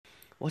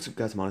What's up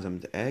guys, my name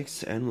is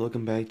X and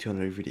welcome back to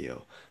another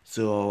video.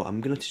 So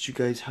I'm gonna teach you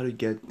guys how to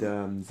get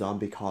the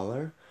zombie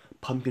collar,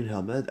 pumpkin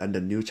helmet, and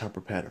the new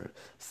chopper pattern.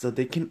 So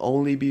they can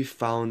only be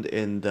found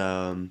in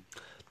the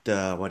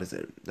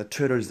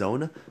trader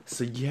zone.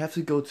 So you have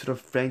to go to the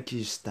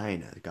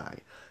Frankenstein guy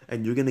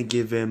and you're gonna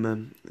give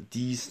him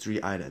these three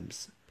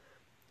items.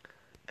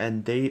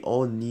 And they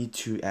all need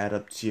to add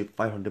up to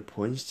 500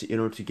 points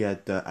in order to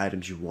get the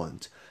items you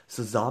want.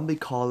 So zombie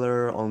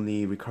collar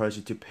only requires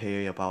you to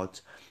pay about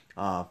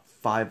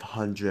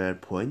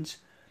 500 points.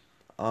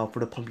 For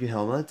the pumpkin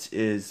helmet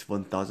is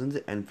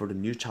 1000, and for the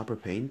new chopper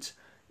paint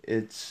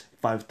it's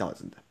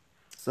 5000.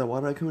 So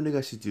what I recommend you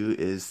guys to do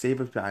is save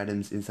up your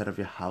items inside of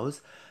your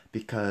house,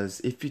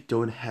 because if you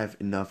don't have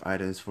enough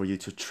items for you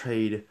to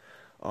trade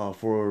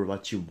for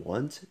what you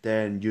want,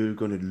 then you're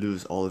gonna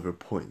lose all of your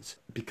points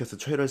because the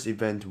traders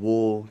event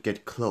will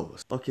get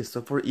closed. Okay,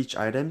 so for each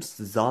items,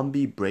 the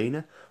zombie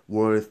brain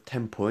worth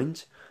 10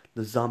 points,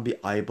 the zombie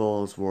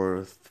eyeballs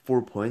worth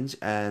 4 points,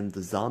 and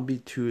the zombie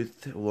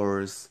tooth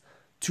worth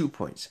 2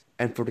 points.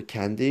 And for the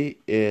candy,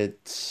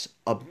 it's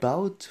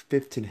about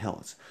 15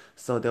 health.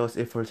 So that was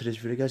it for today's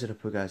video, guys. I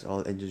hope you guys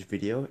all enjoyed this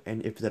video,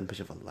 and if you didn't, please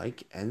leave a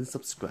like and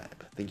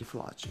subscribe. Thank you for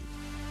watching.